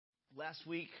Last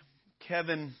week,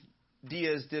 Kevin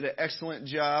Diaz did an excellent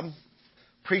job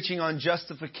preaching on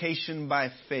justification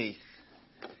by faith.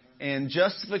 And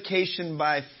justification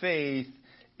by faith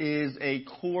is a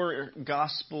core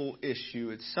gospel issue.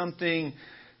 It's something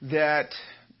that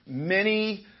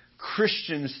many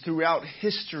Christians throughout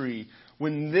history,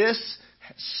 when this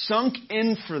sunk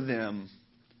in for them,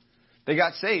 they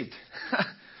got saved.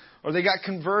 Or they got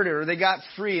converted, or they got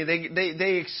free.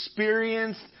 They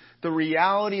experienced the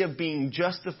reality of being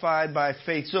justified by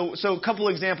faith. So a couple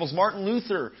examples. Martin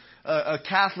Luther, a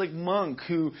Catholic monk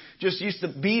who just used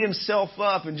to beat himself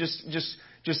up and just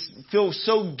feel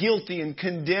so guilty and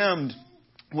condemned.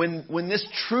 When this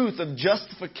truth of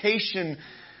justification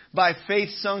by faith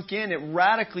sunk in, it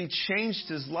radically changed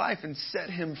his life and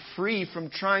set him free from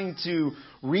trying to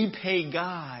repay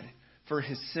God for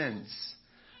his sins.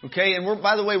 Okay, and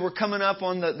by the way, we're coming up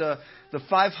on the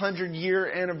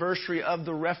 500-year anniversary of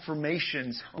the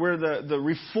Reformation, where the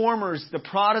reformers, the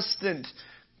Protestant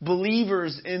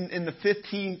believers in the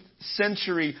 15th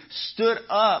century stood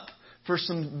up for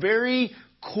some very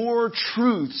core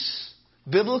truths,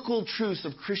 biblical truths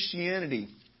of Christianity.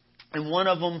 And one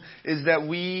of them is that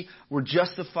we were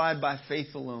justified by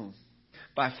faith alone.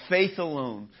 By faith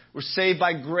alone. We're saved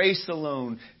by grace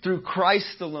alone, through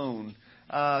Christ alone.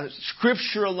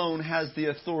 Scripture alone has the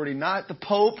authority, not the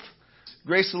Pope.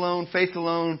 Grace alone, faith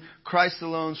alone, Christ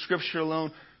alone, Scripture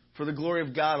alone, for the glory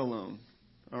of God alone.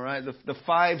 All right, the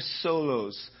five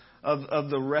solos of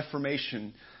the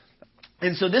Reformation.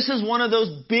 And so this is one of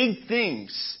those big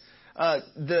things,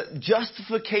 the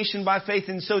justification by faith.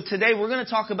 And so today we're going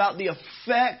to talk about the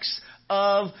effects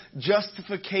of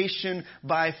justification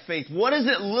by faith. What does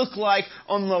it look like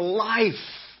on the life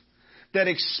that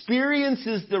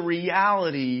experiences the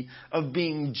reality of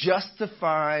being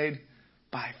justified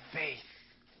by faith?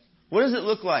 What does it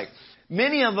look like?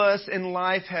 Many of us in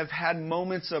life have had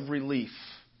moments of relief.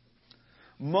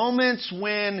 Moments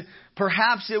when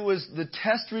perhaps it was the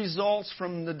test results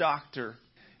from the doctor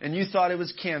and you thought it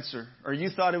was cancer, or you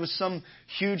thought it was some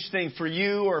huge thing for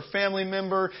you or a family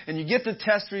member, and you get the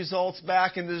test results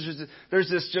back and there's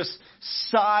this just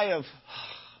sigh of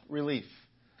relief.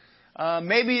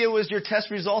 Maybe it was your test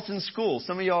results in school.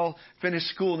 Some of y'all finished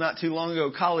school not too long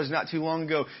ago, college not too long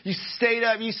ago. You stayed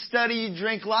up, you studied, you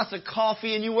drank lots of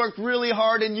coffee, and you worked really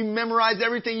hard, and you memorized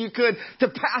everything you could to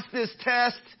pass this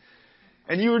test.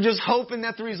 And you were just hoping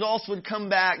that the results would come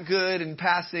back good and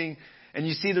passing. And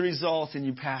you see the results and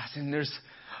you pass. And there's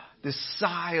this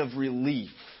sigh of relief,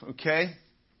 okay?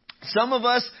 Some of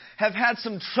us have had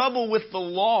some trouble with the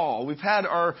law. We've had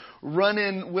our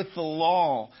run-in with the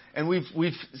law. And we've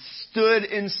stood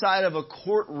inside of a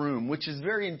courtroom, which is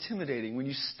very intimidating. When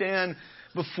you stand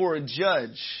before a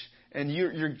judge and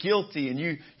you're guilty and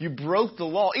you broke the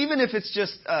law, even if it's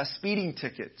just speeding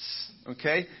tickets,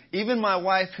 okay? Even my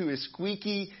wife, who is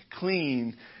squeaky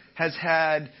clean, has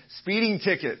had speeding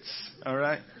tickets, all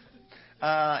right?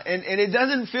 And it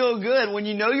doesn't feel good when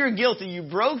you know you're guilty. You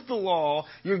broke the law,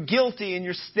 you're guilty, and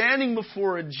you're standing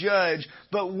before a judge.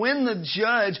 But when the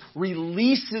judge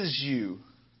releases you,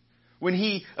 when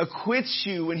he acquits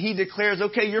you, when he declares,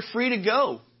 okay, you're free to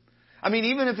go. I mean,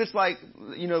 even if it's like,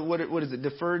 what is it,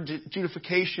 deferred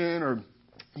adjudication, or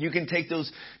you can take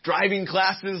those driving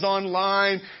classes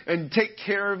online and take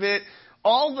care of it.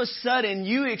 All of a sudden,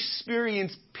 you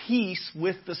experience peace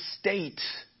with the state,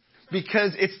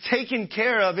 because it's taken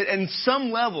care of it at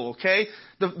some level, okay?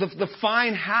 The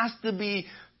fine has to be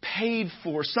paid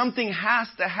for. Something has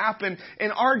to happen.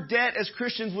 And our debt as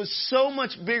Christians was so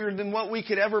much bigger than what we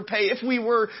could ever pay. If we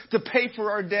were to pay for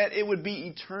our debt, it would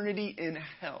be eternity in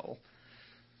hell.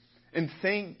 And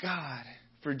thank God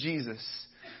for Jesus,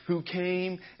 who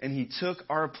came and He took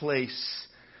our place.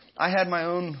 I had my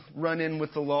own run-in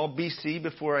with the law, BC,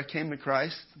 before I came to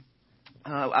Christ.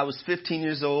 I was 15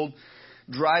 years old,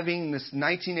 driving this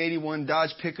 1981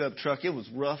 Dodge pickup truck. It was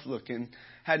rough looking.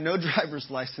 Had no driver's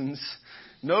license,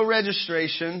 no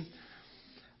registration.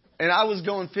 And I was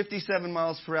going 57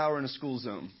 miles per hour in a school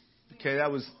zone. Okay, that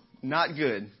was not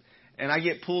good. And I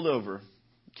get pulled over.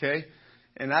 Okay,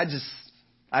 and I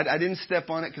didn't step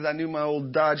on it because I knew my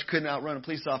old Dodge couldn't outrun a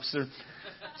police officer.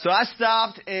 So I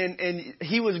stopped, and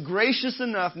he was gracious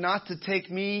enough not to take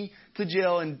me to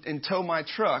jail and tow my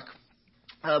truck.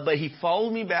 But he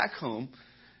followed me back home,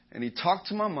 and he talked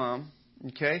to my mom,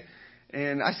 okay?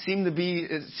 And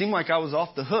it seemed like I was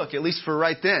off the hook, at least for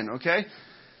right then, okay?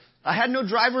 I had no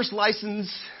driver's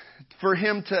license for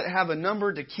him to have a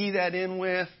number to key that in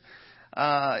with.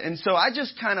 And so I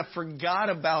just kind of forgot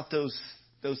about those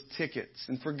tickets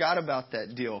and forgot about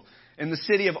that deal in the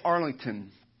city of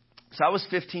Arlington. So I was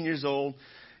 15 years old,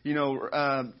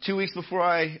 2 weeks before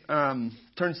I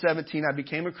turned 17, I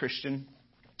became a Christian.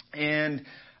 And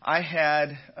I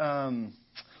had,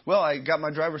 I got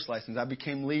my driver's license. I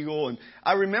became legal. And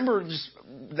I remember just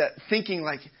that thinking,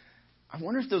 like, I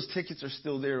wonder if those tickets are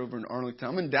still there over in Arlington.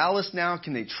 I'm in Dallas now.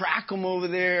 Can they track them over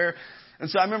there? And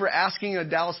so I remember asking a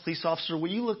Dallas police officer, will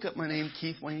you look up my name,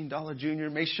 Keith Wayne Dollar Jr.,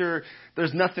 make sure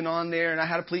there's nothing on there? And I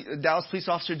had a Dallas police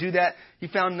officer do that. He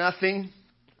found nothing.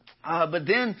 But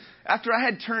then after I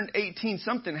had turned 18,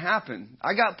 something happened.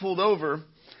 I got pulled over.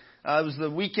 It was the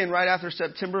weekend right after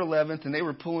September 11th, and they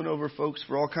were pulling over folks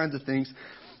for all kinds of things.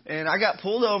 And I got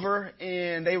pulled over,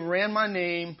 and they ran my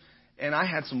name, and I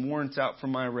had some warrants out for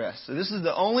my arrest. So this is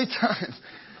the only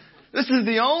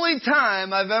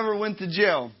time I've ever went to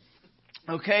jail.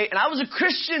 Okay? And I was a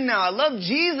Christian now. I love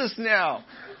Jesus now.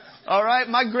 All right?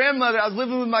 I was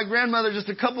living with my grandmother just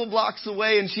a couple blocks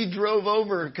away, and she drove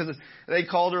over because they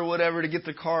called her or whatever to get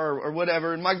the car or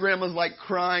whatever. And my grandma's like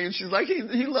crying. And she's like,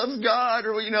 he loves God.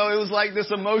 Or, it was like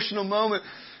this emotional moment.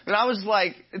 And I was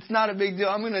like, it's not a big deal.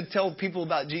 I'm going to tell people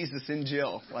about Jesus in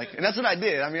jail. And that's what I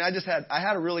did. I mean, I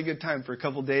had a really good time for a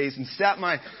couple days and sat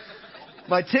my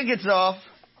tickets off.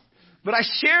 But I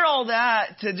share all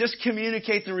that to just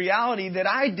communicate the reality that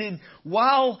I did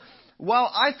while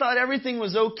I thought everything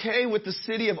was okay with the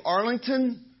city of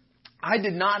Arlington, I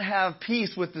did not have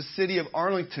peace with the city of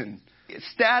Arlington.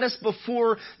 Status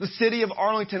before the city of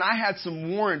Arlington, I had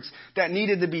some warrants that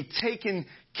needed to be taken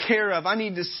care of. I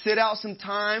needed to sit out some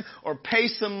time or pay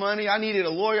some money. I needed a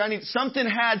lawyer. Something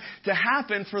had to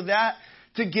happen for that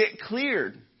to get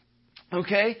cleared.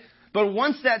 Okay? But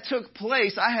once that took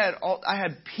place, I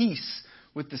had peace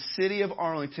with the city of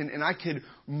Arlington, and I could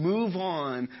move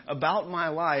on about my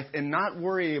life and not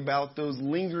worry about those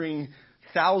lingering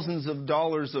thousands of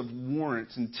dollars of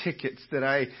warrants and tickets that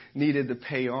I needed to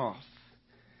pay off.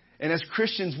 And as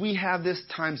Christians, we have this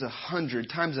times 100,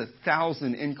 times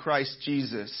 1,000 in Christ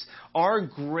Jesus. Our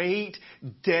great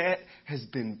debt has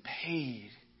been paid.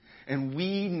 And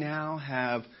we now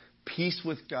have peace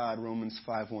with God, Romans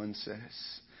 5:1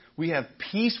 says. We have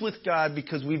peace with God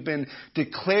because we've been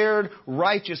declared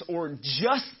righteous or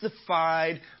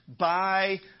justified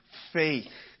by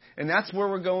faith. And that's where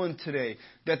we're going today.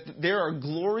 That there are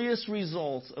glorious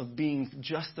results of being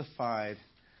justified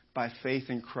by faith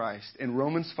in Christ. And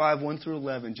Romans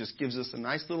 5:1-11 just gives us a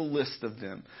nice little list of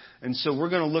them. And so we're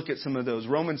going to look at some of those.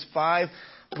 Romans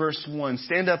 5:1.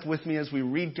 Stand up with me as we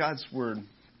read God's Word.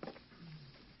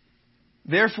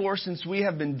 Therefore, since we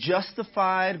have been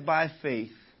justified by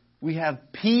faith, we have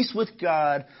peace with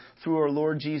God through our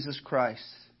Lord Jesus Christ.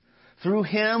 Through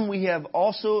Him we have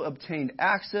also obtained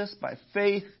access by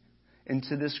faith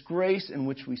into this grace in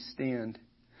which we stand.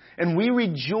 And we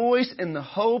rejoice in the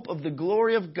hope of the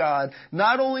glory of God.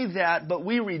 Not only that, but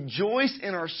we rejoice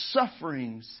in our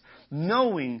sufferings,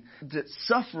 knowing that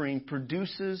suffering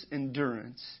produces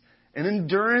endurance. And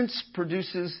endurance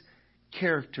produces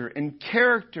character. And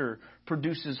character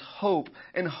produces hope.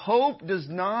 And hope does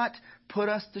not put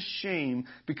us to shame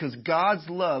because God's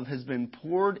love has been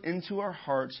poured into our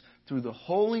hearts through the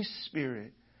Holy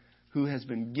Spirit who has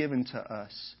been given to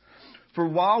us. For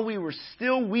while we were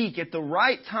still weak, at the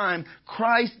right time,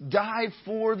 Christ died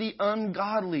for the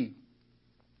ungodly.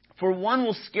 For one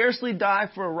will scarcely die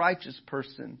for a righteous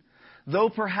person, though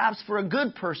perhaps for a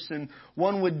good person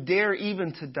one would dare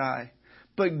even to die.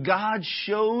 But God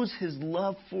shows His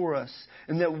love for us,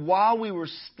 and that while we were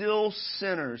still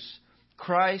sinners,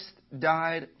 Christ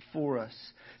died for us.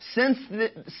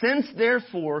 Since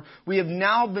therefore we have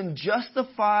now been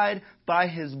justified by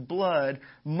His blood,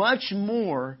 much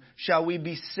more shall we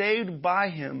be saved by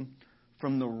Him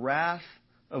from the wrath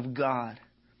of God.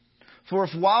 For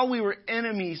if while we were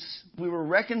enemies, we were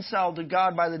reconciled to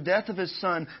God by the death of His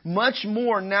Son, much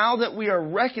more now that we are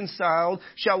reconciled,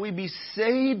 shall we be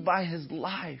saved by His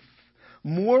life.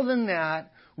 More than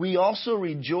that, we also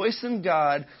rejoice in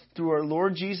God through our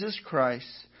Lord Jesus Christ,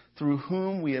 through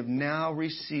whom we have now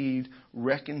received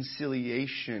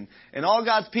reconciliation. And all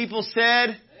God's people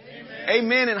said, Amen.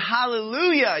 Amen and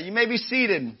hallelujah. You may be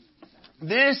seated.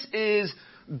 This is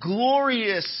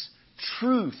glorious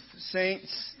truth,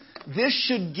 saints. This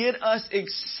should get us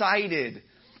excited.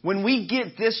 When we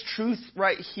get this truth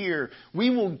right here,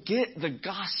 we will get the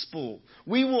gospel.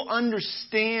 We will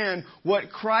understand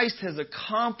what Christ has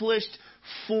accomplished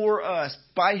for us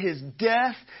by His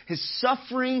death, His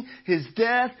suffering, His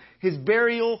death, His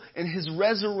burial, and His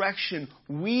resurrection.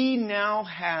 We now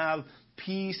have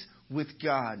peace with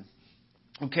God.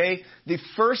 Okay? The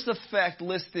first effect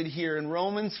listed here in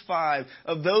Romans 5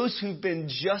 of those who've been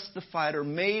justified or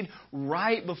made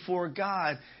right before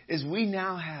God is we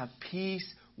now have peace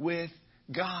with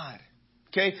God.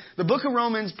 Okay, the book of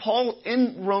Romans,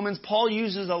 Paul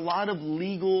uses a lot of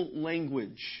legal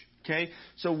language. Okay,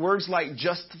 so words like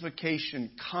justification,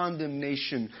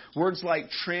 condemnation, words like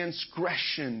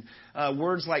transgression,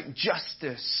 words like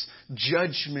justice,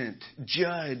 judgment,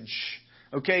 judge.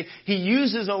 Okay, he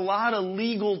uses a lot of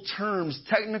legal terms,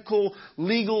 technical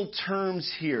legal terms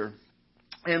here.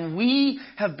 And we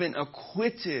have been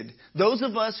acquitted. Those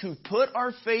of us who put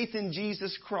our faith in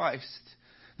Jesus Christ,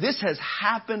 this has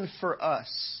happened for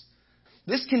us.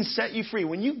 This can set you free.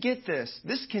 When you get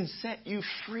this can set you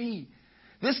free.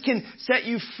 This can set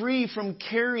you free from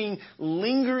carrying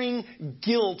lingering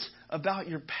guilt about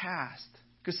your past.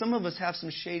 Because some of us have some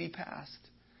shady past.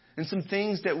 And some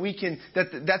things that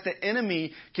that the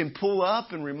enemy can pull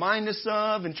up and remind us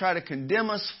of and try to condemn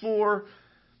us for.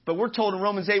 But we're told in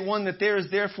Romans 8:1 that there is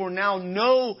therefore now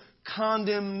no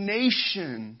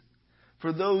condemnation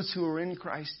for those who are in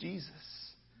Christ Jesus.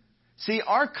 See,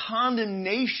 our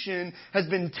condemnation has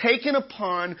been taken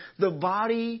upon the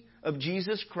body of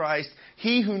Jesus Christ.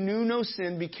 He who knew no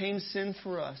sin became sin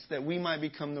for us, that we might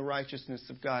become the righteousness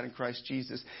of God in Christ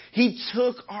Jesus. He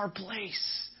took our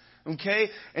place. Okay?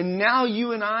 And now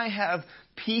you and I have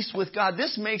peace with God.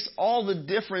 This makes all the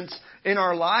difference in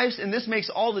our lives, and this makes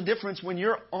all the difference when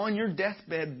you're on your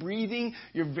deathbed breathing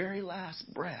your very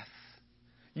last breath.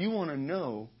 You want to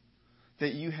know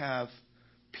that you have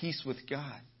peace with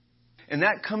God. And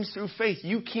that comes through faith.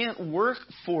 You can't work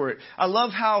for it. I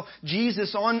love how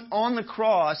Jesus on the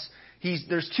cross,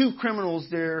 there's two criminals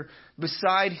there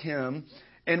beside him.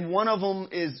 And one of them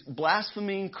is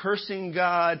blaspheming, cursing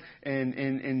God,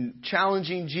 and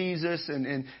challenging Jesus.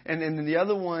 And then the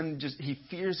other one, he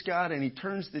fears God and he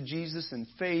turns to Jesus in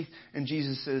faith. And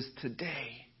Jesus says,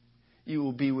 "Today you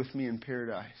will be with me in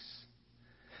paradise."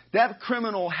 That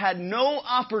criminal had no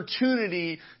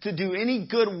opportunity to do any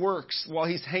good works while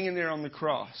he's hanging there on the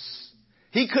cross.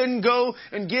 He couldn't go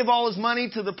and give all his money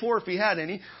to the poor if he had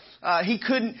any. He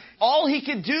couldn't. All he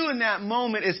could do in that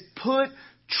moment is put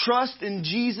trust in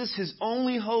Jesus, his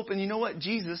only hope. And you know what?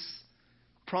 Jesus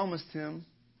promised him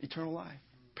eternal life,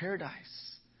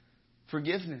 paradise,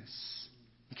 forgiveness.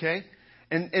 Okay?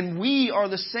 And we are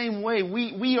the same way.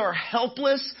 We are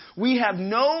helpless. We have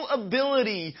no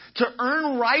ability to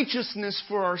earn righteousness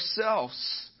for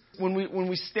ourselves when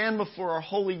we stand before our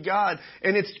holy God.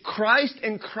 And it's Christ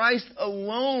and Christ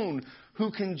alone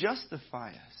who can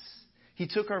justify us. He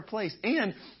took our place.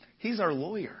 And He's our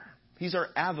lawyer. He's our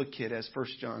advocate, as 1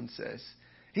 John says.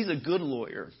 He's a good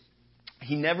lawyer.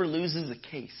 He never loses a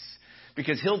case.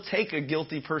 Because He'll take a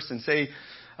guilty person, say,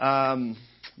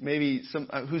 maybe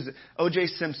who's O.J.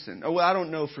 Simpson. Oh, well, I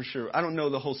don't know for sure. I don't know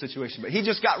the whole situation, but he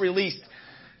just got released.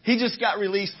 He just got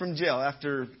released from jail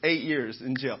after 8 years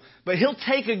in jail. But he'll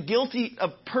take a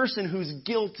person who's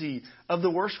guilty of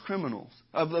the worst criminals,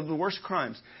 of the worst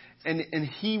crimes, and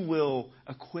he will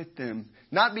acquit them.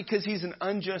 Not because he's an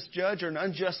unjust judge or an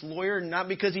unjust lawyer, not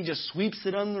because he just sweeps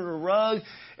it under the rug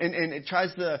and it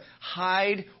tries to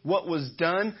hide what was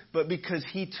done, but because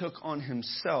he took on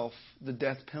himself the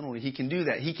death penalty. He can do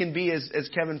that. He can be, as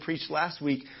Kevin preached last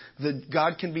week,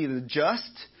 God can be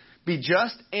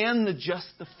just and the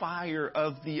justifier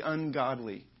of the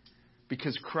ungodly,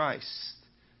 because Christ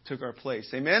took our place.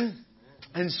 Amen?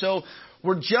 And so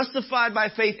we're justified by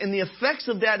faith, and the effects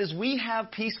of that is we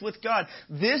have peace with God.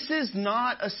 This is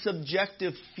not a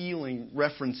subjective feeling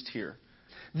referenced here.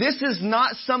 This is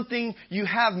not something you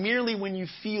have merely when you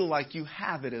feel like you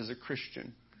have it as a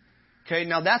Christian. Okay,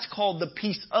 now that's called the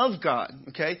peace of God.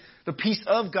 Okay, the peace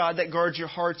of God that guards your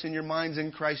hearts and your minds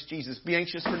in Christ Jesus. Be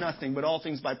anxious for nothing, but all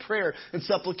things by prayer and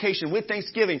supplication with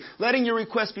thanksgiving, letting your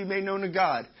requests be made known to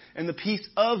God. And the peace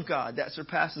of God that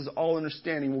surpasses all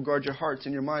understanding will guard your hearts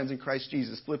and your minds in Christ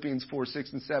Jesus. Philippians 4,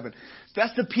 6, and 7.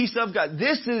 That's the peace of God.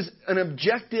 This is an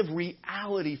objective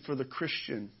reality for the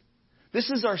Christian. This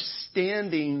is our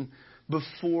standing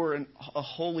before a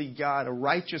holy God, a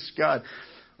righteous God.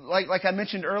 Like I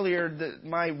mentioned earlier,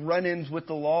 my run-ins with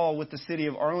the law with the city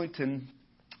of Arlington,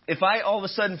 if I all of a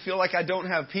sudden feel like I don't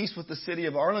have peace with the city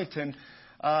of Arlington,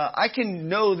 I can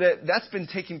know that that's been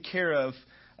taken care of.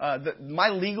 My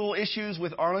legal issues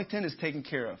with Arlington is taken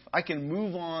care of. I can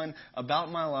move on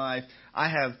about my life. I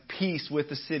have peace with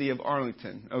the city of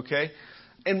Arlington, okay?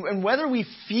 And whether we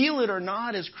feel it or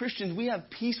not as Christians, we have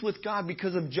peace with God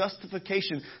because of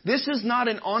justification. This is not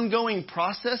an ongoing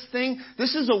process thing.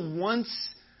 This is a once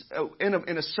in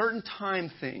a certain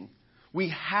time thing.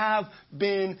 We have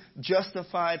been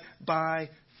justified by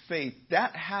faith.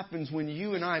 That happens when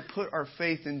you and I put our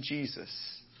faith in Jesus.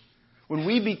 When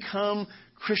we become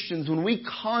Christians, when we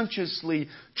consciously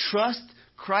trust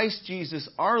Christ Jesus,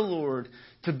 our Lord,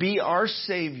 to be our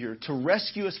Savior, to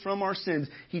rescue us from our sins.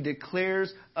 He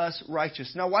declares us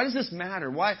righteous. Now, why does this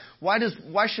matter? Why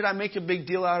should I make a big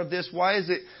deal out of this? Why is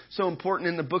it so important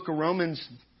in the book of Romans?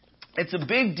 It's a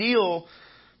big deal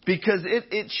because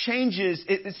it changes,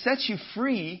 it sets you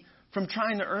free from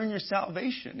trying to earn your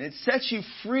salvation. It sets you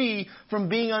free from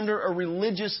being under a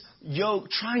religious yoke,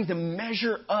 trying to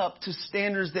measure up to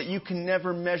standards that you can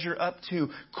never measure up to.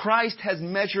 Christ has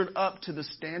measured up to the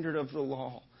standard of the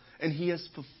law. And He has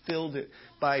fulfilled it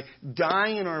by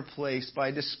dying in our place,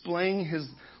 by displaying His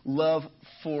love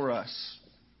for us.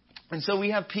 And so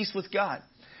we have peace with God.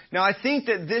 Now, I think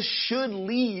that this should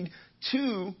lead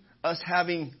to us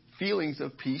having feelings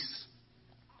of peace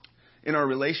in our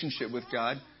relationship with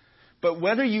God. But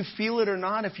whether you feel it or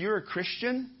not, if you're a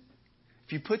Christian,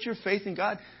 if you put your faith in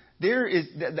God, there is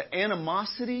the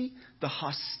animosity, the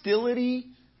hostility,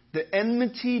 the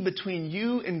enmity between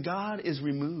you and God is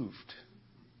removed.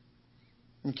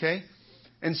 Okay?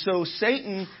 And so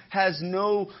Satan has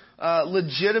no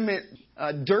legitimate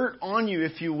dirt on you,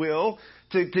 if you will,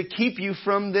 to keep you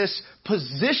from this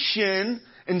position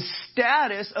and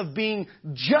status of being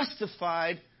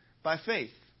justified by faith.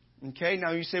 Okay, now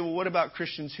you say, well, what about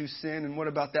Christians who sin, and what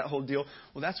about that whole deal?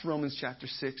 Well, that's Romans chapter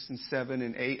 6 and 7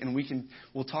 and 8, and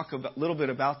we'll talk a little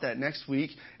bit about that next week.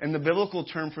 And the biblical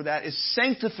term for that is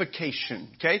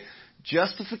sanctification. Okay,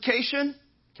 justification.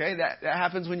 Okay, that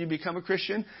happens when you become a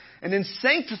Christian, and then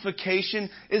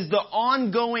sanctification is the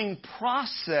ongoing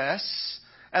process.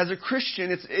 As a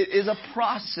Christian, it is a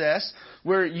process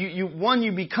where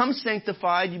you become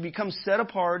sanctified, you become set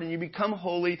apart, and you become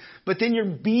holy, but then you're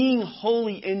being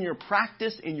holy in your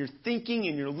practice, in your thinking,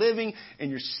 in your living, in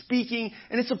your speaking,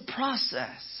 and it's a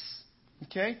process.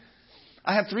 Okay?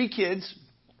 I have 3 kids,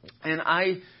 and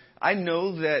I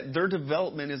know that their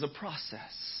development is a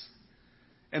process.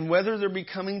 And whether they're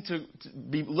becoming to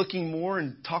be looking more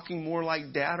and talking more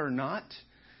like Dad or not,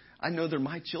 I know they're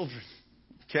my children.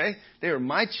 Okay? They are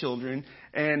my children,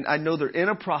 and I know they're in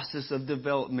a process of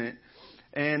development,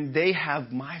 and they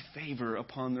have my favor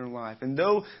upon their life. And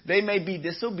though they may be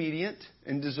disobedient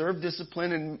and deserve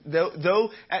discipline, and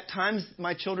though at times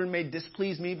my children may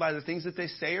displease me by the things that they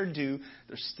say or do,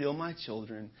 they're still my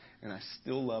children, and I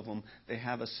still love them. They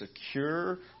have a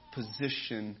secure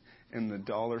position in the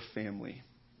Dollar family.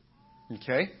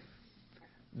 Okay?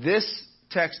 This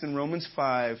text in Romans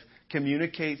 5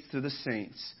 communicates to the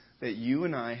saints that you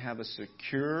and I have a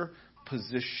secure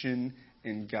position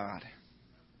in God.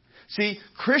 See,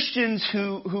 Christians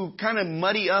who kind of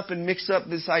muddy up and mix up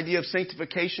this idea of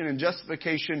sanctification and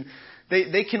justification,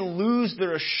 they can lose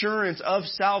their assurance of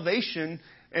salvation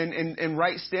and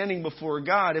right standing before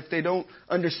God if they don't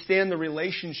understand the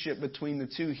relationship between the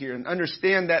two here and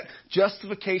understand that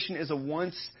justification is a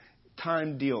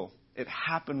once-time deal. It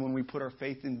happened when we put our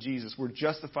faith in Jesus. We're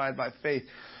justified by faith.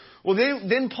 Well,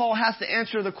 then Paul has to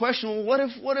answer the question, well,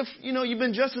 what if you've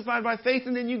been justified by faith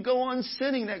and then you go on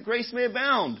sinning that grace may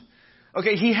abound?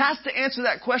 Okay, he has to answer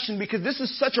that question because this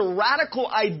is such a radical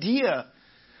idea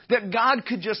that God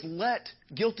could just let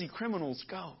guilty criminals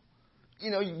go.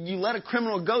 You let a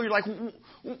criminal go, you're like,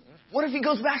 what if he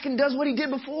goes back and does what he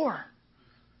did before?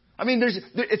 I mean,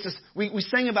 we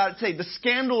sang about it today, the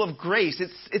scandal of grace.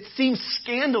 It seems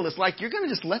scandalous, like you're going to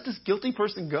just let this guilty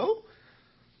person go?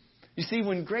 You see,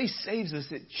 when grace saves us,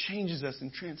 it changes us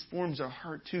and transforms our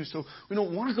heart too. So we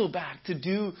don't want to go back to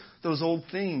do those old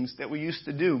things that we used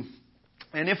to do.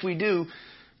 And if we do,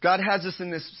 God has us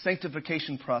in this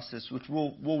sanctification process, which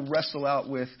we'll wrestle out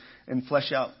with and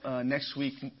flesh out next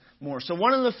week more. So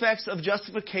one of the effects of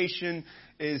justification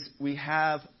is we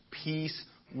have peace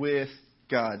with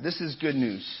God. This is good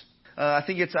news. I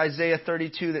think it's Isaiah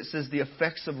 32 that says the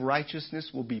effects of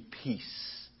righteousness will be peace.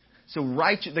 So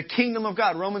the kingdom of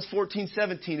God, Romans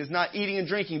 14:17, is not eating and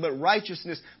drinking, but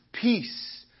righteousness,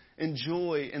 peace, and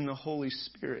joy in the Holy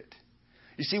Spirit.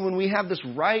 You see, when we have this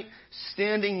right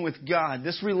standing with God,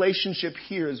 this relationship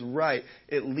here is right,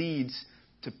 it leads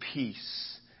to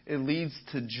peace. It leads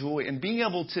to joy and being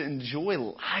able to enjoy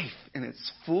life in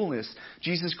its fullness.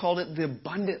 Jesus called it the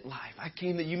abundant life. I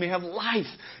came that you may have life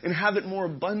and have it more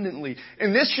abundantly.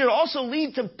 And this should also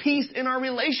lead to peace in our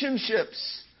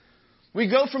relationships. We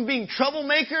go from being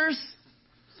troublemakers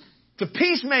to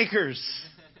peacemakers.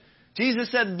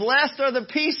 Jesus said, blessed are the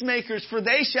peacemakers, for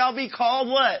they shall be called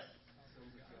what?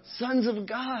 Sons of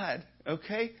God.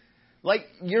 Okay? Like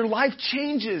your life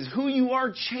changes. Who you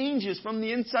are changes from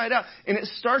the inside out. And it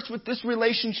starts with this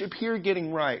relationship here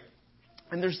getting right.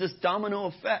 And there's this domino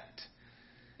effect.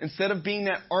 Instead of being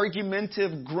that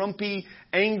argumentative, grumpy,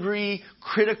 angry,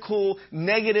 critical,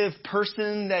 negative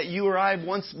person that you or I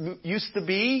once used to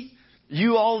be,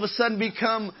 You all of a sudden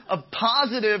become a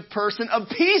positive person, a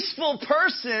peaceful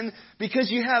person,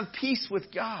 because you have peace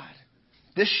with God.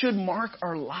 This should mark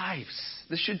our lives.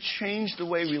 This should change the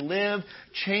way we live,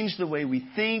 change the way we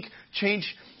think, change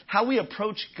how we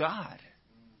approach God.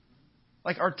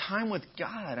 Like our time with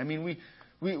God. I mean,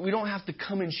 we don't have to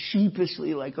come in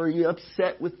sheepishly like, are you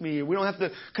upset with me? We don't have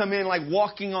to come in like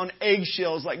walking on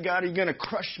eggshells like, God, are you going to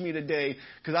crush me today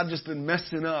because I've just been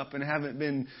messing up and haven't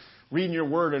been reading your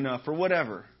word enough or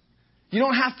whatever. You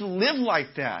don't have to live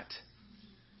like that.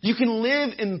 You can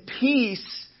live in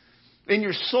peace in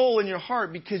your soul and your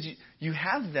heart because you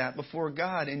have that before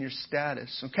God in your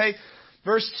status. Okay?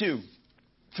 Verse 2.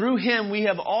 Through him we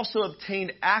have also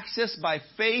obtained access by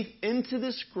faith into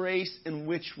this grace in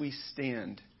which we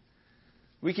stand.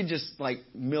 We could just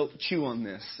chew on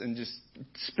this and just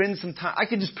spend some time. I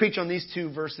could just preach on these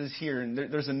two verses here, and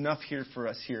there's enough here for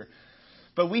us here.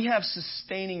 But we have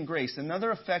sustaining grace.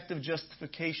 Another effect of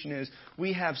justification is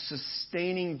we have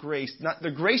sustaining grace.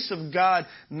 The grace of God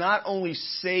not only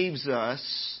saves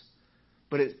us,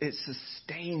 but it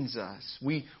sustains us.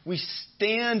 We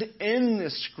stand in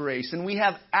this grace, and we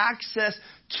have access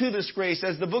to this grace.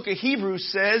 As the book of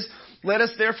Hebrews says, let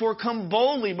us therefore come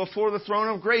boldly before the throne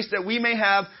of grace, that we may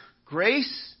have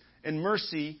grace and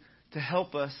mercy to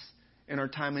help us in our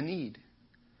time of need.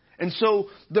 And so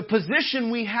the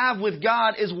position we have with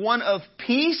God is one of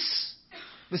peace.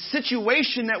 The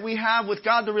situation that we have with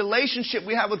God, the relationship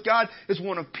we have with God is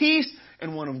one of peace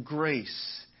and one of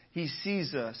grace. He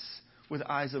sees us with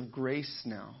eyes of grace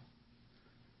now.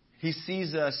 He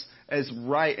sees us as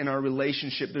right in our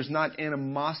relationship. There's not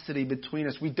animosity between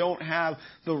us. We don't have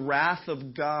the wrath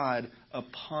of God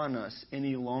upon us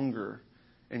any longer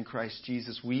in Christ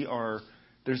Jesus.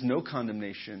 There's no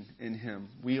condemnation in Him.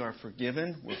 We are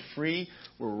forgiven. We're free.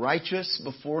 We're righteous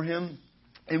before Him.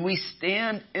 And we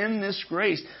stand in this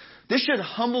grace. This should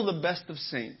humble the best of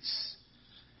saints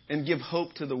and give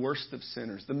hope to the worst of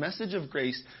sinners. The message of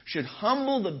grace should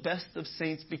humble the best of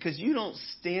saints because you don't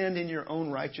stand in your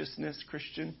own righteousness,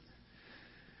 Christian.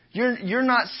 You're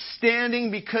not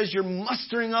standing because you're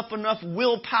mustering up enough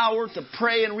willpower to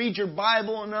pray and read your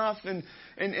Bible enough and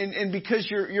because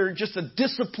you're just a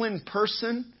disciplined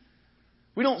person.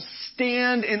 We don't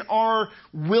stand in our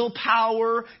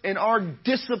willpower, in our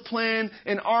discipline,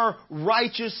 in our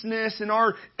righteousness, in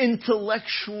our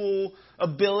intellectual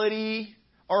ability.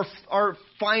 Our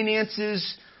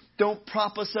finances don't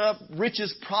prop us up.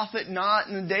 Riches profit not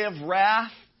in the day of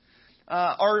wrath.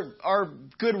 Our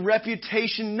good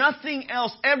reputation, nothing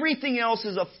else. Everything else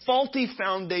is a faulty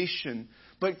foundation.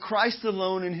 But Christ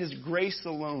alone and His grace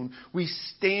alone. We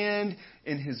stand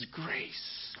in His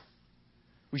grace.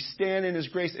 We stand in His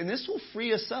grace. And this will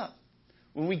free us up.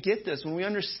 When we get this, when we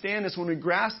understand this, when we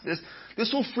grasp this,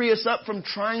 this will free us up from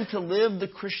trying to live the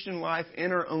Christian life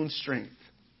in our own strength.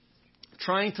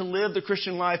 Trying to live the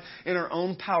Christian life in our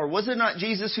own power. Was it not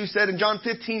Jesus who said in John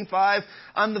 15:5,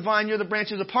 I'm the vine, you're the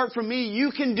branches. Apart from me,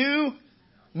 you can do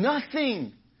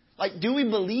nothing. Do we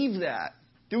believe that?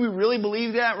 Do we really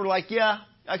believe that? We're like, yeah,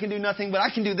 I can do nothing, but I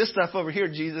can do this stuff over here,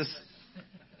 Jesus.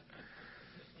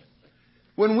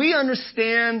 When we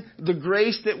understand the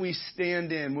grace that we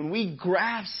stand in, when we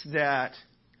grasp that,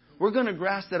 we're going to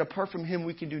grasp that apart from Him,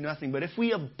 we can do nothing. But if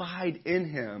we abide in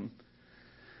Him,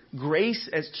 grace,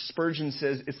 as Spurgeon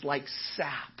says, it's like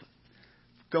sap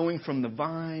going from the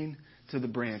vine to the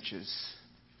branches.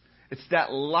 It's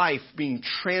that life being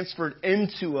transferred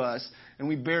into us, and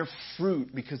we bear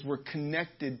fruit because we're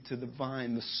connected to the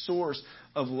vine, the source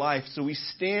of life. So we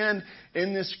stand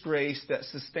in this grace that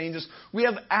sustains us. We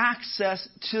have access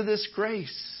to this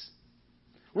grace.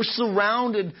 We're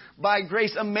surrounded by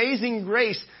grace, amazing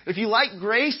grace. If you like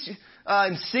grace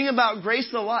and sing about grace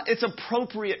a lot, it's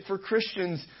appropriate for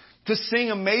Christians to sing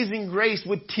Amazing Grace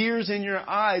with tears in your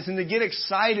eyes and to get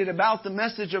excited about the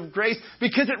message of grace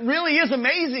because it really is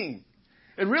amazing.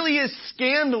 It really is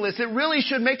scandalous. It really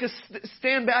should make us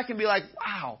stand back and be like,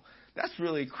 wow, that's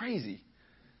really crazy.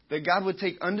 That God would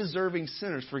take undeserving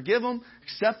sinners, forgive them,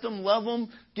 accept them, love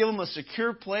them, give them a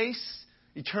secure place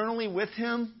eternally with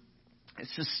Him, and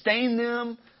sustain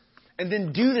them, and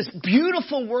then do this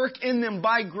beautiful work in them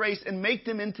by grace and make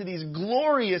them into these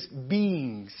glorious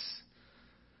beings.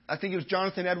 I think it was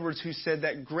Jonathan Edwards who said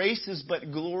that grace is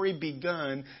but glory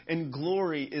begun, and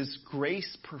glory is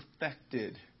grace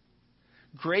perfected.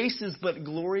 Grace is but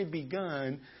glory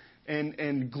begun,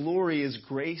 and glory is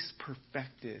grace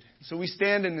perfected. So we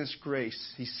stand in this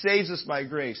grace. He saves us by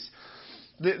grace.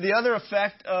 The other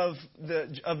effect of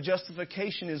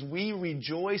justification is we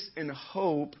rejoice in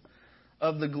hope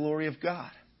of the glory of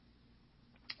God.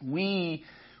 We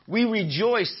We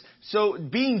rejoice. So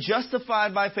being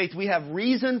justified by faith, we have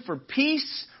reason for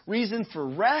peace, reason for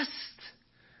rest,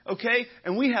 okay?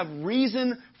 And we have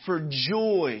reason for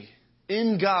joy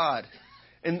in God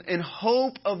and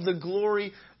hope of the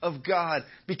glory of God.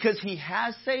 Because He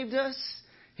has saved us.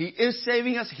 He is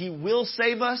saving us. He will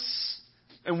save us.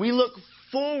 And we look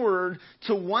forward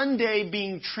to one day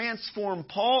being transformed.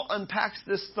 Paul unpacks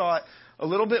this thought a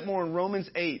little bit more in Romans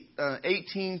 8,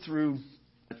 18 through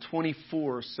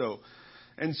 24 or so.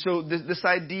 And so this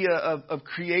idea of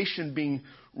creation being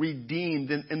redeemed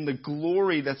and the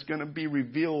glory that's going to be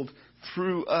revealed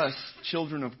through us,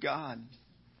 children of God.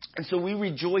 And so we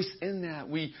rejoice in that.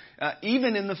 We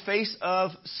even in the face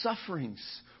of sufferings,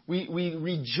 we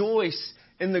rejoice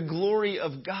in the glory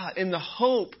of God, in the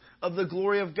hope of the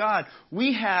glory of God.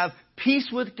 We have peace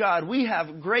with God. We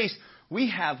have grace. We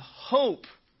have hope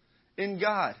in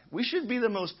God. We should be the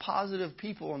most positive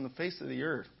people on the face of the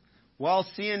earth. While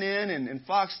CNN and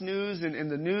Fox News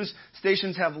and the news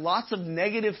stations have lots of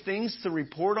negative things to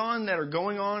report on that are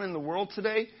going on in the world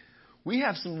today, we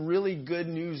have some really good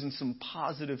news and some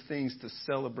positive things to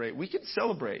celebrate. We can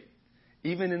celebrate.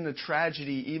 Even in the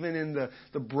tragedy, even in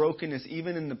the brokenness,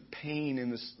 even in the pain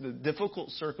and the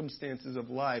difficult circumstances of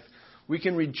life, we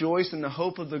can rejoice in the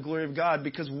hope of the glory of God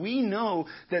because we know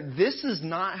that this is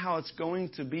not how it's going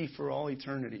to be for all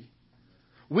eternity.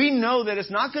 We know that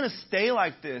it's not going to stay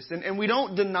like this. And we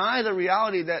don't deny the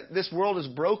reality that this world is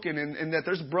broken and that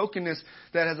there's brokenness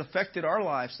that has affected our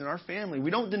lives and our family.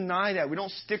 We don't deny that. We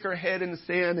don't stick our head in the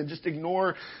sand and just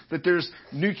ignore that there's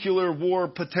nuclear war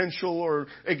potential or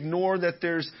ignore that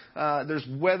there's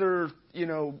weather,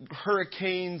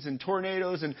 hurricanes and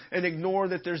tornadoes and ignore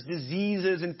that there's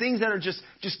diseases and things that are just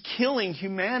killing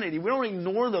humanity. We don't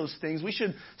ignore those things. We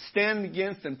should stand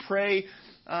against and pray.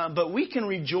 But we can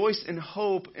rejoice in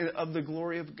hope of the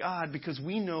glory of God because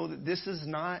we know that this is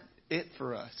not it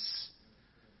for us.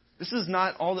 This is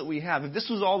not all that we have. If this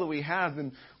was all that we have,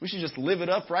 then we should just live it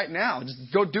up right now.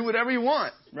 Just go do whatever you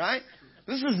want, right?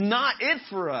 This is not it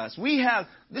for us.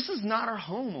 This is not our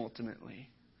home ultimately.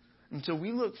 And so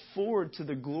we look forward to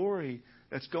the glory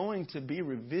that's going to be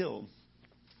revealed.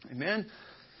 Amen?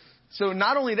 So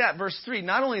not only that, verse 3,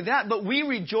 not only that, but we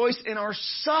rejoice in our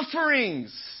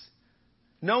sufferings.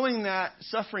 Knowing that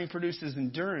suffering produces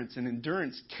endurance, and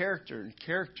endurance, character, and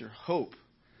character, hope.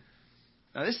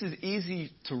 Now, this is easy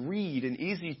to read and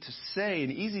easy to say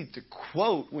and easy to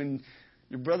quote when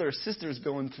your brother or sister is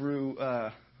going through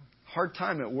a hard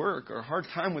time at work or a hard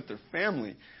time with their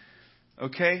family.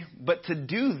 Okay? But to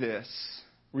do this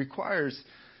requires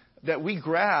that we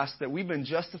grasp that we've been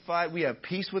justified, we have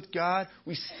peace with God,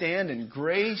 we stand in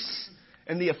grace,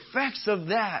 and the effects of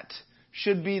that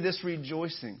should be this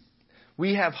rejoicing.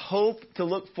 We have hope to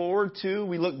look forward to.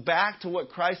 We look back to what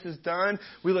Christ has done.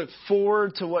 We look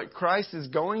forward to what Christ is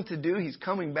going to do. He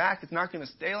coming back. It's not going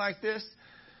to stay like this.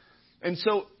 And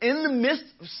so in the midst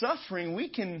of suffering, we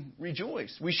can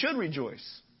rejoice. We should rejoice.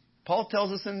 Paul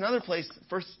tells us in another place,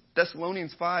 1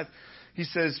 Thessalonians 5, he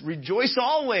says, rejoice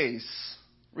always.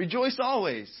 Rejoice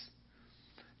always.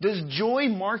 Does joy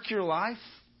mark your life?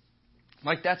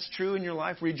 Like that's true in your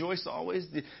life? Rejoice always?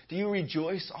 Do you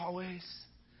rejoice always?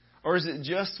 Or is it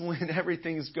just when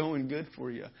everything's going good for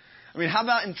you? I mean, how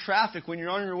about in traffic when you're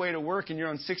on your way to work and you're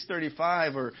on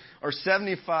 635 or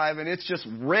 75 and it's just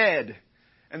red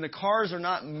and the cars are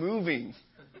not moving?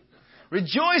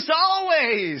 Rejoice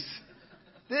always!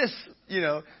 It's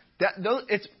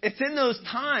in those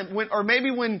times when, or maybe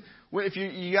when if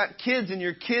you got kids and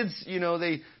your kids,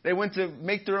 they went to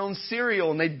make their own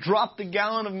cereal and they dropped the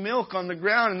gallon of milk on the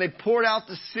ground and they poured out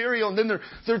the cereal and then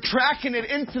they're tracking it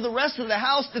into the rest of the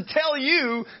house to tell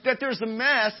you that there's a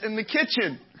mess in the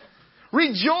kitchen.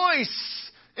 Rejoice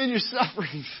in your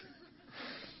sufferings.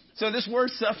 So this word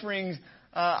suffering,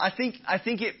 I think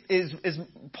it is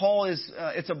Paul is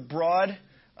it's a broad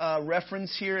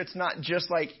reference here. It's not just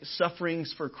like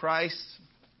sufferings for Christ.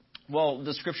 Well,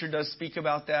 the Scripture does speak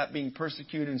about that, being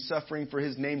persecuted and suffering for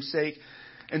His name's sake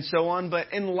and so on.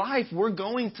 But in life, we're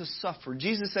going to suffer.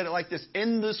 Jesus said it like this,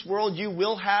 in this world you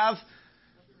will have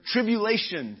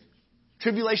tribulation.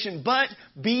 Tribulation, but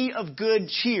be of good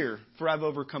cheer, for I've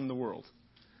overcome the world.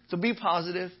 So be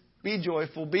positive, be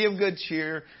joyful, be of good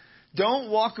cheer.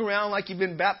 Don't walk around like you've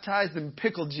been baptized in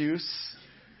pickle juice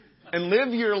and live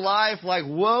your life like,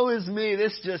 woe is me,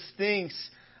 this just stinks.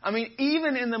 I mean,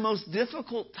 even in the most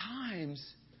difficult times,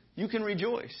 you can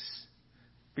rejoice.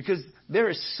 Because there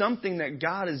is something that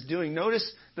God is doing.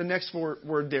 Notice the next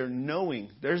word there, knowing.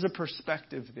 There's a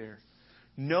perspective there.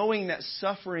 Knowing that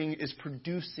suffering is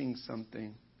producing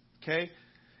something. Okay?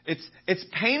 It's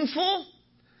painful,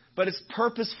 but it's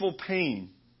purposeful pain.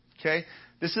 Okay?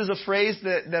 This is a phrase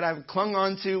that I've clung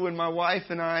on to when my wife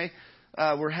and I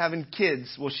were having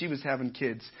kids. Well, she was having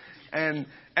kids. And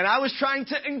I was trying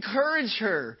to encourage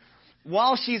her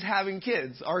while she's having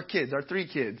kids, our 3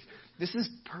 kids. This is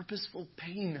purposeful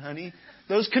pain, honey.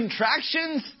 Those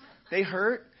contractions, they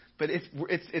hurt, but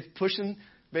it's pushing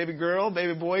baby girl,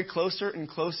 baby boy closer and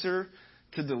closer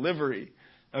to delivery.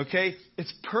 Okay?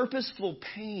 It's purposeful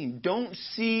pain. Don't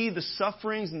see the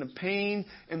sufferings and the pain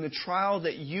and the trial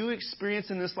that you experience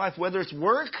in this life, whether it's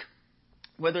work,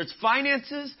 whether it's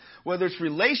finances, whether it's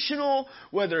relational,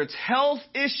 whether it's health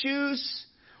issues,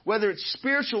 whether it's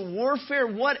spiritual warfare,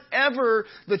 whatever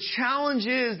the challenge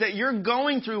is that you're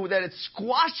going through, that it's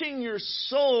squashing your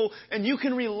soul, and you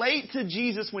can relate to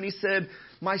Jesus when He said,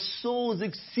 my soul is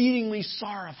exceedingly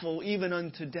sorrowful, even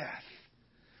unto death.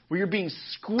 Where you're being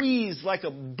squeezed like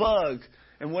a bug,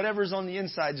 and whatever's on the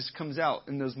inside just comes out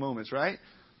in those moments, right?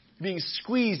 Being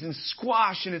squeezed and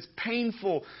squashed, and it's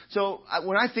painful. So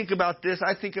when I think about this,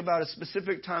 I think about a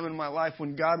specific time in my life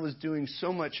when God was doing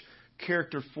so much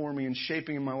character for me and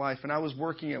shaping in my life. And I was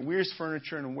working at Weir's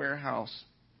Furniture in a warehouse.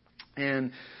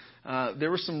 And there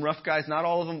were some rough guys, not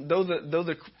all of them. Though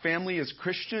the family is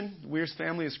Christian, Weir's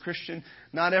family is Christian,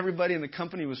 not everybody in the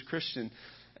company was Christian.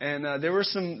 And there were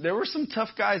some tough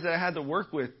guys that I had to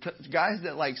work with, guys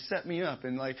that like set me up.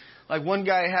 And like one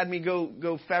guy had me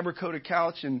go fabricate a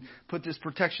couch and put this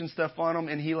protection stuff on him,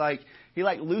 and he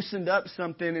loosened up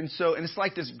something, and it's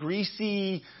like this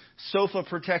greasy sofa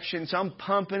protection. So I'm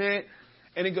pumping it,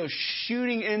 and it goes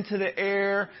shooting into the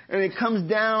air, and it comes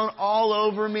down all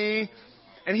over me,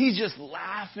 and he's just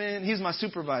laughing. He's my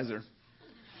supervisor.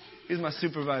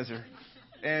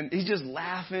 And he's just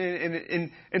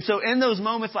laughing. And so in those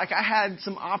moments, like I had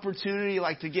some opportunity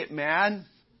like to get mad.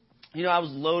 You know, I was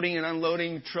loading and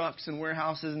unloading trucks and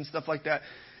warehouses and stuff like that.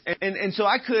 And so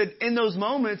I could, in those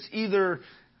moments, either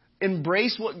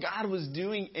embrace what God was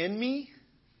doing in me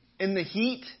in the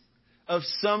heat of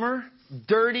summer,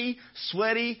 dirty,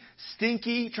 sweaty,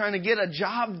 stinky, trying to get a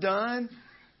job done.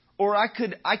 Or I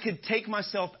could take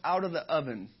myself out of the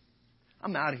oven.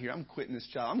 I'm out of here. I'm quitting this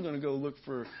job. I'm going to go look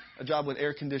for a job with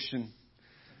air conditioning.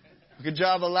 A good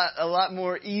job, a lot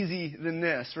more easy than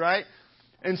this, right?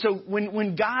 And so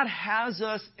when God has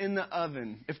us in the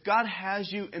oven, if God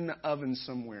has you in the oven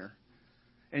somewhere,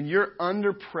 and you're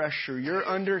under pressure, you're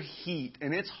under heat,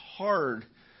 and it's hard,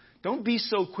 don't be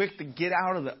so quick to get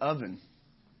out of the oven.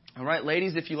 All right,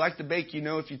 ladies, if you like to bake, you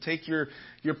know if you take your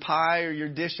pie or your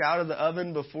dish out of the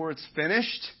oven before it's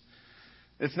finished,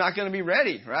 it's not going to be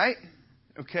ready, right?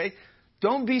 Okay?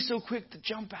 Don't be so quick to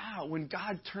jump out when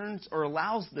God turns or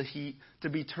allows the heat to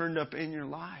be turned up in your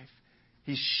life.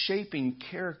 He's shaping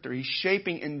character. He's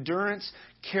shaping endurance,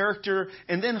 character,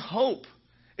 and then hope.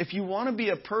 If you want to be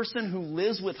a person who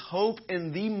lives with hope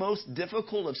in the most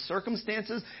difficult of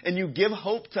circumstances, and you give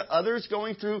hope to others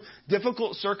going through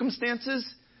difficult circumstances,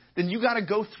 then you got to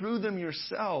go through them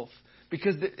yourself.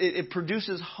 Because it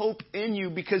produces hope in you,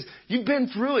 because you've been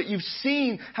through it. You've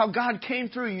seen how God came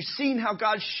through. You've seen how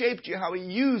God shaped you, how He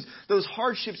used those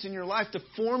hardships in your life to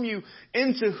form you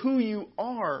into who you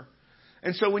are.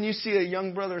 And so when you see a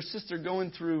young brother or sister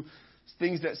going through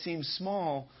things that seem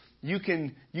small, you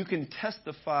can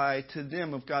testify to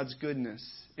them of God's goodness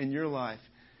in your life.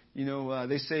 You know,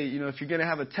 they say, you know, if you're going to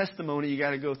have a testimony, you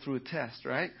got to go through a test,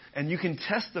 right? And you can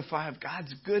testify of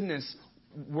God's goodness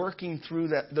working through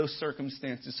those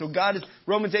circumstances. So God is,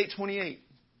 Romans 8:28.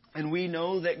 And we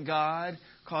know that God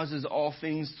causes all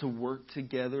things to work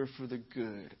together for the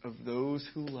good of those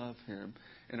who love Him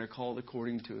and are called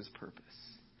according to His purpose.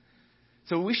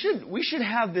 So we should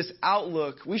have this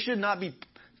outlook. We should not be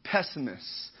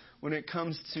pessimists when it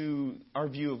comes to our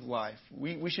view of life.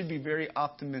 We should be very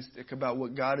optimistic about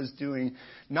what God is doing,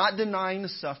 not denying the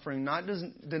suffering, not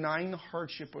denying the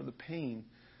hardship or the pain,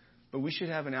 but we should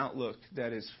have an outlook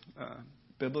that is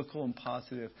biblical and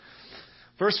positive.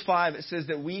 Verse 5, it says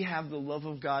that we have the love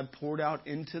of God poured out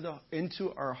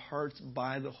into our hearts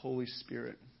by the Holy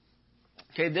Spirit.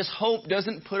 Okay, this hope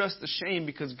doesn't put us to shame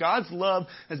because God's love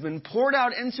has been poured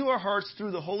out into our hearts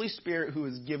through the Holy Spirit who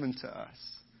is given to us.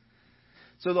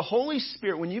 So the Holy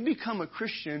Spirit, when you become a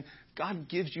Christian, God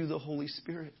gives you the Holy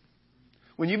Spirit.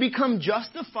 When you become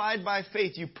justified by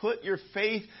faith, you put your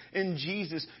faith in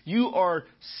Jesus, you are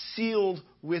sealed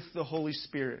with the Holy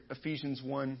Spirit. Ephesians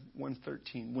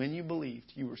 1:13. When you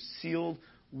believed, you were sealed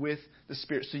with the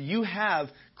Spirit. So you have,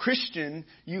 Christian,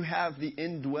 you have the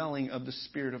indwelling of the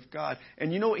Spirit of God.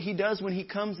 And you know what He does when He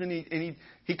comes and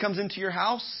he comes into your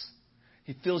house?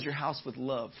 He fills your house with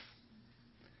love.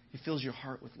 He fills your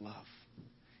heart with love.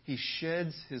 He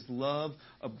sheds His love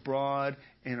abroad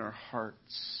in our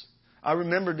hearts. I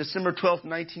remember December 12th,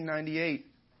 1998.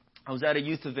 I was at a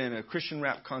youth event, a Christian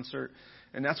rap concert,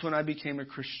 and that's when I became a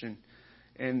Christian.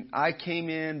 And I came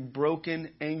in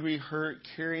broken, angry, hurt,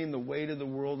 carrying the weight of the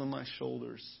world on my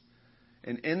shoulders.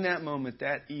 And in that moment,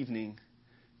 that evening,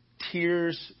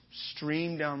 tears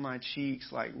streamed down my cheeks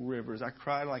like rivers. I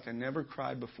cried like I never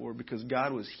cried before because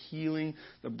God was healing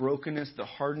the brokenness, the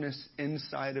hardness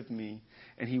inside of me.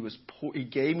 And He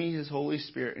gave me His Holy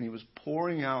Spirit, and He was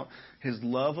pouring out His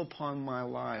love upon my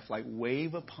life like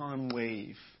wave upon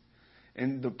wave.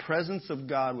 And the presence of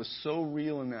God was so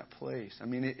real in that place. I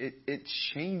mean, it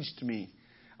changed me.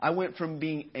 I went from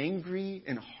being angry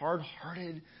and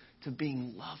hard-hearted to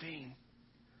being loving,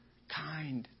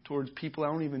 kind towards people I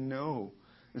don't even know.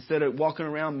 Instead of walking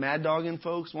around mad-dogging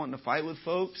folks, wanting to fight with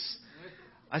folks,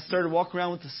 I started walking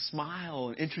around with a smile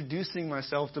and introducing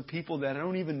myself to people that I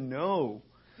don't even know.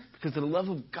 Because the love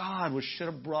of God was shed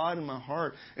abroad in my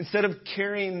heart. Instead of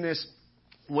carrying this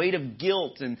weight of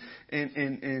guilt and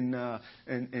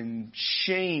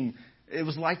shame, it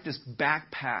was like this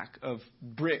backpack of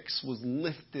bricks was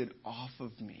lifted off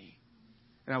of me.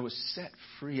 And I was set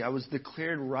free. I was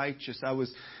declared righteous.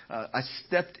 I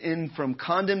stepped in from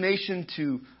condemnation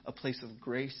to a place of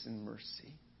grace and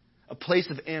mercy. A place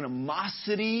of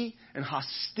animosity and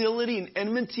hostility and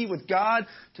enmity with God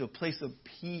to a place of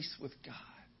peace with God.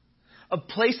 A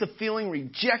place of feeling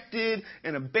rejected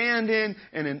and abandoned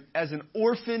and as an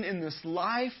orphan in this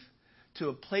life to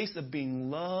a place of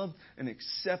being loved and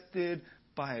accepted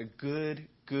by a good,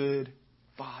 good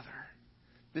Father.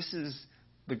 This is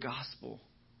the gospel.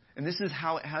 And this is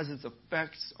how it has its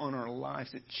effects on our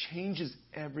lives. It changes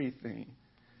everything.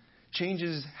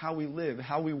 Changes how we live,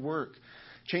 how we work.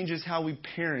 Changes how we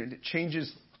parent. It changes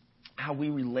how we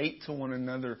relate to one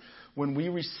another when we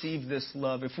receive this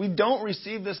love. If we don't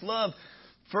receive this love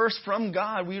first from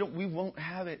God, we won't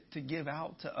have it to give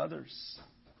out to others.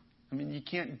 I mean, you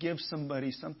can't give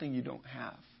somebody something you don't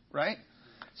have, right?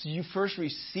 So you first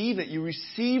receive it. You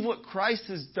receive what Christ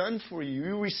has done for you.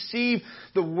 You receive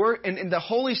the work, and the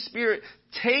Holy Spirit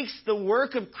takes the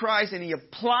work of Christ and He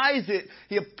applies it.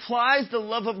 He applies the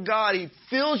love of God. He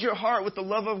fills your heart with the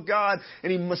love of God,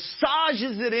 and He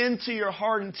massages it into your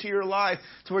heart, into your life,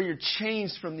 to where you're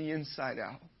changed from the inside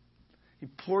out. He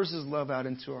pours His love out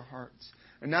into our hearts.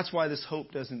 And that's why this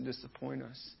hope doesn't disappoint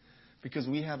us, because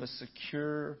we have a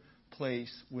secure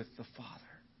place with the Father.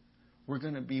 We're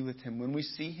going to be with Him. When we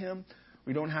see Him,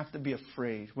 we don't have to be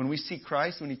afraid. When we see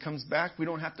Christ, when He comes back, we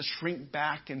don't have to shrink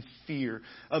back in fear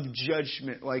of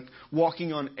judgment, like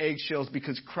walking on eggshells,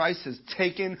 because Christ has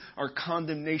taken our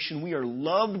condemnation. We are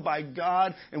loved by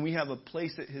God, and we have a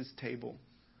place at His table.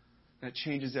 That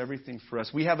changes everything for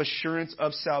us. We have assurance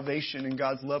of salvation and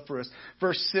God's love for us.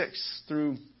 Verse 6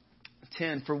 through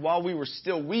 10. For while we were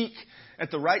still weak,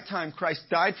 at the right time Christ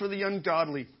died for the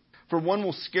ungodly. For one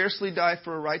will scarcely die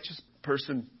for a righteous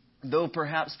person, though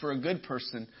perhaps for a good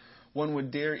person one would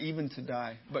dare even to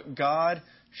die. But God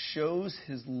shows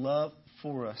His love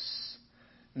for us,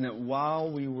 and that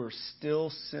while we were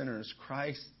still sinners,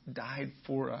 Christ died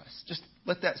for us. Just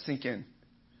let that sink in.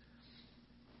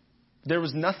 There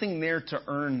was nothing there to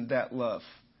earn that love,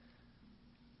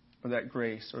 or that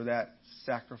grace, or that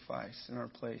sacrifice in our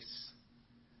place.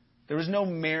 There was no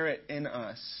merit in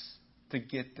us to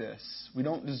get this. We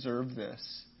don't deserve this.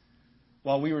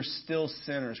 While we were still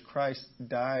sinners, Christ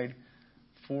died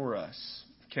for us.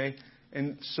 Okay?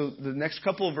 And so the next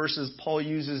couple of verses, Paul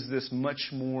uses this much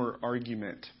more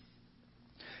argument.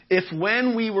 If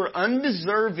when we were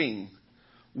undeserving,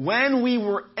 when we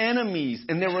were enemies,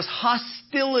 and there was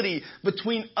hostility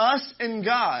between us and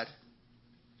God,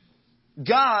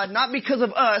 God, not because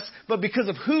of us, but because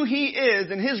of who He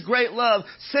is and His great love,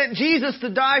 sent Jesus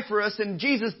to die for us, and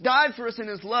Jesus died for us in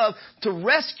His love to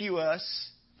rescue us.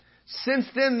 Since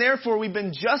then, therefore, we've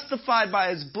been justified by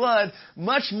His blood,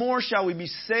 much more shall we be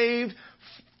saved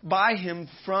by Him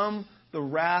from the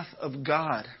wrath of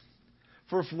God.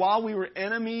 For if while we were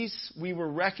enemies, we were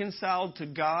reconciled to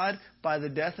God by the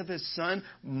death of His Son,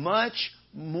 much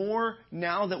more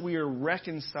now that we are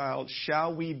reconciled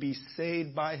shall we be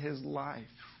saved by His life.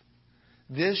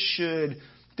 This should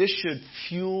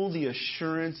fuel the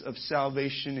assurance of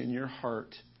salvation in your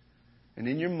heart and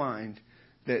in your mind,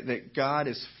 that God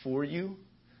is for you,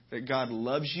 that God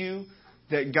loves you,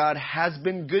 that God has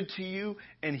been good to you,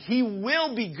 and He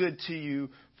will be good to you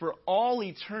for all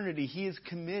eternity. He is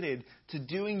committed to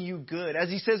doing you good. As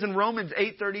He says in Romans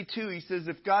 8:32, He says,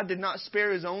 if God did not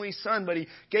spare His only Son, but He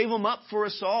gave Him up for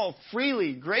us all,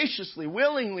 freely, graciously,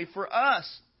 willingly for us,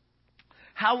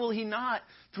 how will He not,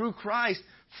 through Christ,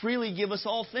 freely give us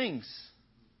all things?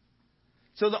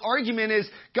 So the argument is,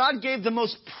 God gave the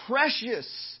most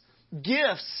precious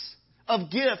gifts of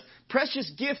gift,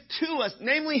 precious gift to us,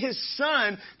 namely His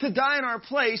Son, to die in our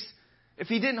place. If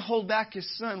He didn't hold back His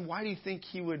Son, why do you think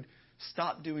He would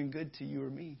stop doing good to you or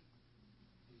me?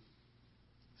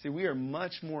 See, we are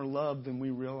much more loved than we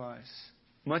realize.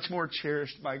 Much more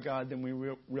cherished by God than we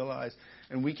realize.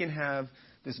 And we can have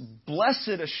this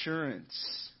blessed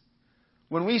assurance.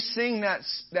 When we sing that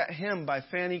hymn by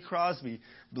Fanny Crosby,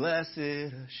 Blessed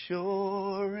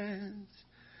Assurance,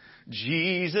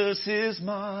 Jesus is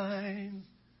mine.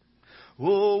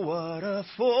 Oh, what a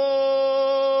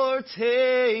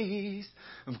foretaste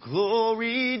of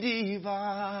glory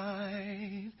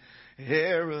divine,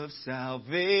 heir of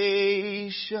salvation,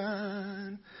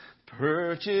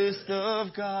 purchased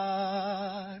of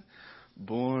God,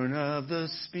 born of the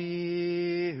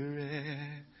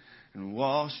Spirit, and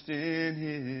washed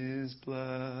in His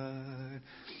blood.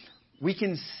 We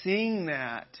can sing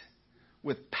that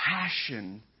with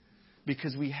passion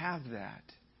because we have that.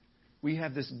 We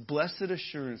have this blessed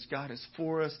assurance. God is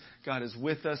for us. God is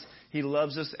with us. He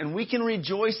loves us. And we can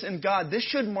rejoice in God. This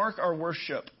should mark our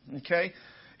worship. Okay?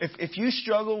 If you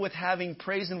struggle with having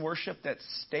praise and worship that's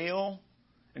stale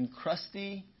and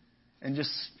crusty and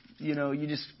just,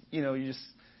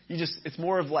 it's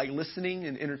more of like listening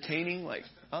and entertaining. Like,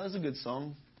 oh, that's a good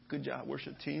song. Good job,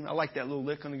 worship team. I like that little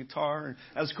lick on the guitar. And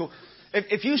that was cool.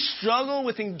 If you struggle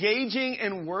with engaging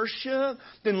in worship,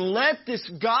 then let this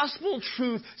gospel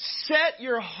truth set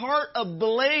your heart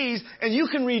ablaze and you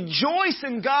can rejoice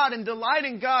in God and delight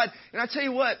in God. And I tell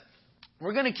you what,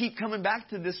 we're going to keep coming back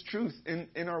to this truth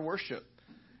in our worship.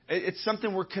 It's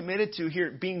something we're committed to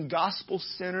here, being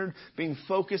gospel-centered, being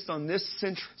focused on this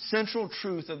central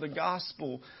truth of the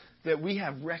gospel, that we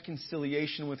have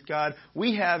reconciliation with God.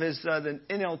 We have, as the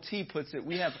NLT puts it,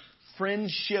 we have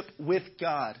friendship with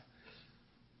God.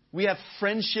 We have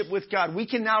friendship with God. We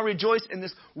can now rejoice in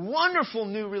this wonderful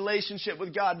new relationship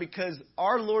with God because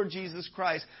our Lord Jesus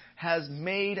Christ has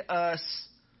made us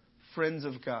friends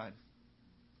of God.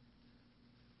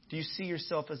 Do you see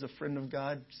yourself as a friend of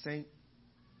God, saint?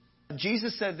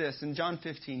 Jesus said this in John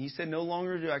 15. He said, no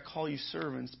longer do I call you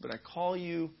servants, but I call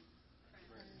you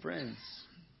friends.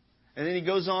 And then he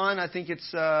goes on, I think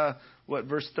it's,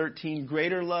 verse 13.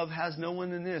 Greater love has no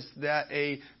one than this, that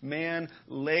a man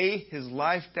lay his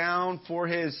life down for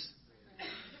his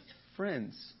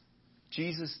friends.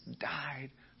 Jesus died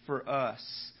for us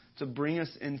to bring us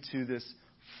into this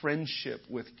friendship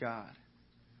with God.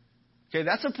 Okay,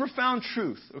 that's a profound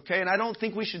truth, okay? And I don't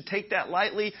think we should take that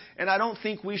lightly, and I don't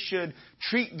think we should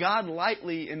treat God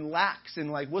lightly and lax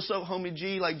and like, what's up, homie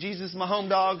G? Like, Jesus is my home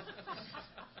dog.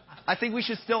 I think we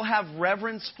should still have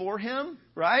reverence for Him,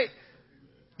 right?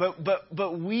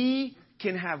 But we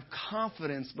can have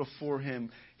confidence before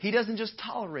Him. He doesn't just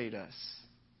tolerate us.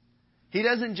 He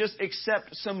doesn't just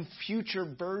accept some future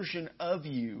version of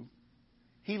you.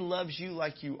 He loves you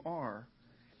like you are.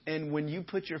 And when you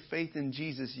put your faith in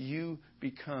Jesus, you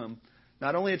become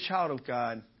not only a child of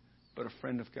God, but a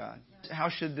friend of God. How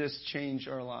should this change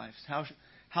our lives?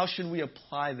 How should we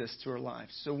apply this to our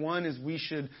lives? So one is we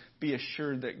should be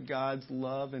assured that God's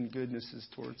love and goodness is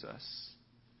towards us.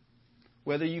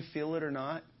 Whether you feel it or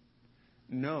not,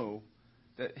 know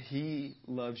that He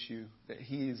loves you, that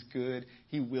He is good.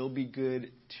 He will be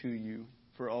good to you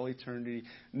for all eternity.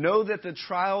 Know that the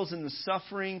trials and the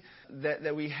suffering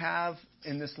that we have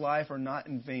in this life are not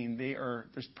in vain.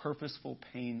 There's purposeful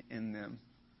pain in them.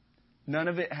 None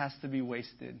of it has to be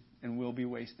wasted and will be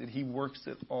wasted. He works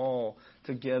it all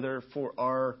together for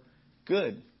our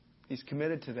good. He's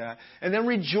committed to that. And then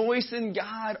rejoice in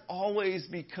God always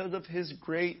because of His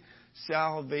great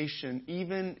salvation.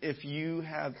 Even if you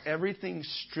have everything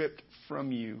stripped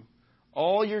from you,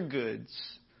 all your goods,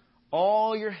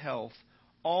 all your health,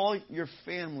 all your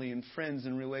family and friends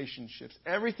and relationships,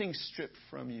 everything stripped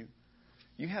from you,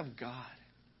 you have God.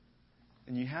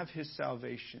 And you have His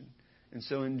salvation. And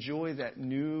so enjoy that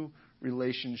new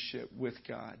relationship with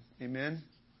God. Amen?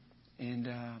 And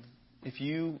if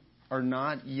you are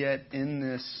not yet in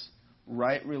this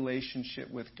right relationship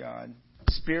with God,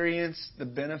 experience the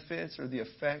benefits or the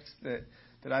effects that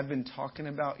I've been talking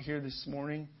about here this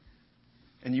morning,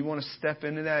 and you want to step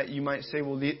into that, you might say,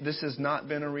 well, this has not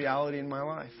been a reality in my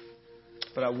life.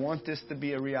 But I want this to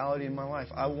be a reality in my life.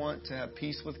 I want to have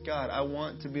peace with God. I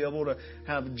want to be able to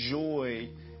have joy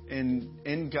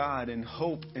in God and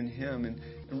hope in Him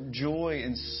and joy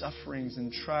in sufferings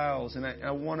and trials. And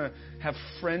I want to have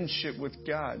friendship with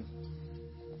God.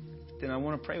 Then I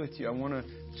want to pray with you. I want to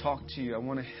talk to you. I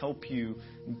want to help you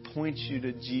and point you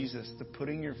to Jesus, to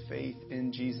putting your faith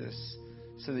in Jesus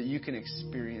so that you can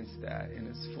experience that in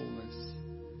its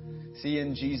fullness. See,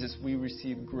 in Jesus we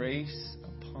receive grace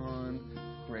upon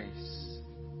grace.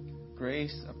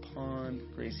 grace upon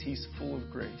grace. He's full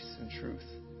of grace and truth.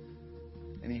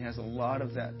 And He has a lot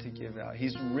of that to give out.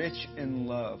 He's rich in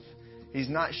love. He's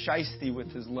not shysty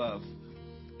with His love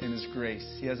and His grace.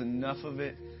 He has enough of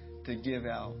it to give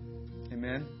out.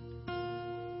 Amen?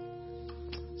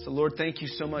 So, Lord, thank you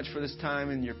so much for this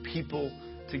time and your people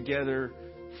together,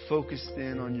 focused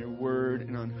in on your word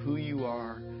and on who you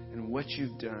are and what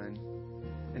you've done.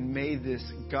 And may this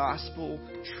gospel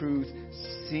truth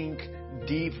sink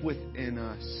deep within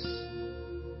us.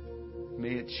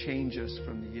 May it change us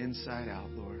from the inside out,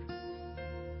 Lord.